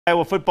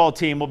Iowa football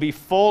team will be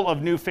full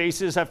of new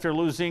faces after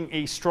losing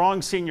a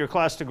strong senior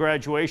class to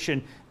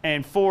graduation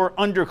and 4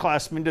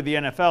 underclassmen to the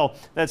NFL.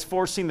 That's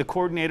forcing the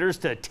coordinators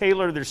to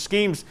tailor their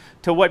schemes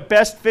to what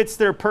best fits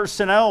their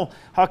personnel.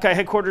 Hawkeye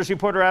headquarters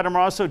reporter Adam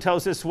Rosso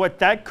tells us what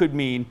that could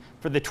mean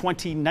for the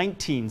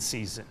 2019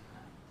 season.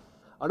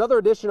 Another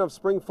edition of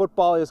spring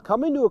football is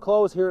coming to a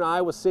close here in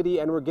Iowa City,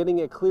 and we're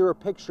getting a clearer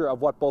picture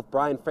of what both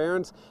Brian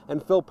Ferentz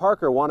and Phil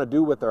Parker want to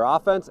do with their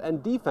offense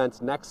and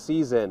defense next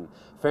season.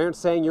 Ferentz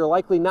saying you're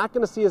likely not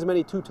going to see as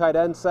many 2 tight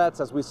end sets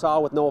as we saw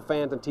with Noah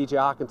Fant and TJ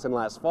Hockenson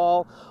last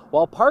fall,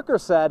 while Parker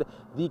said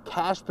the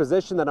cash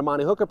position that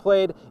Amani Hooker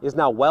played is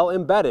now well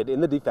embedded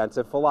in the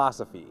defensive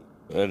philosophy.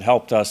 It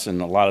helped us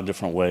in a lot of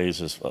different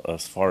ways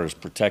as far as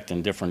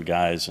protecting different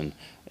guys and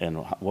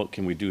what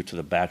can we do to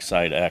the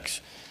backside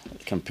X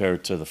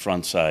compared to the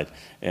front side.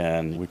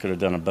 And we could have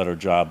done a better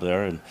job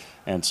there.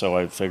 And so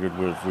I figured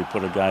if we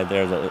put a guy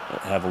there that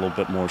have a little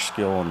bit more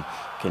skill and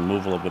can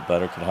move a little bit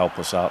better, could help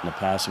us out in the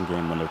passing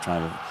game when they're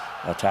trying to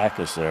attack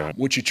us there.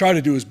 What you try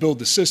to do is build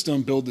the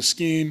system, build the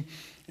scheme,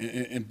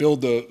 and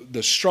build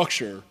the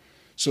structure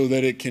so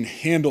that it can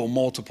handle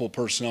multiple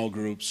personnel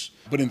groups.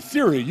 But in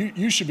theory,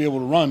 you should be able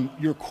to run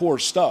your core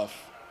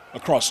stuff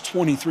across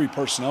 23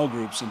 personnel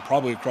groups and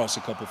probably across a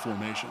couple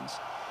formations.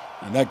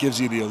 And that gives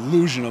you the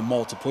illusion of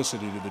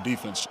multiplicity to the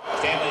defense.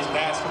 Stanley's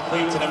pass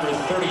complete to number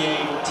 38,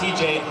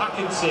 TJ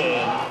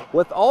Hockenson.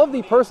 With all of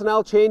the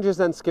personnel changes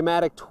and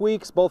schematic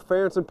tweaks, both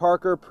Ferentz and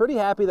Parker pretty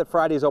happy that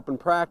Friday's open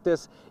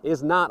practice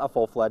is not a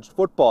full-fledged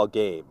football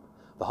game.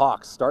 The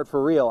Hawks start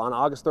for real on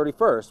August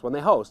 31st when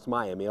they host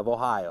Miami of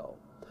Ohio.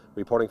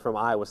 Reporting from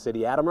Iowa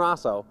City, Adam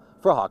Rosso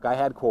for Hawkeye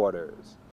Headquarters.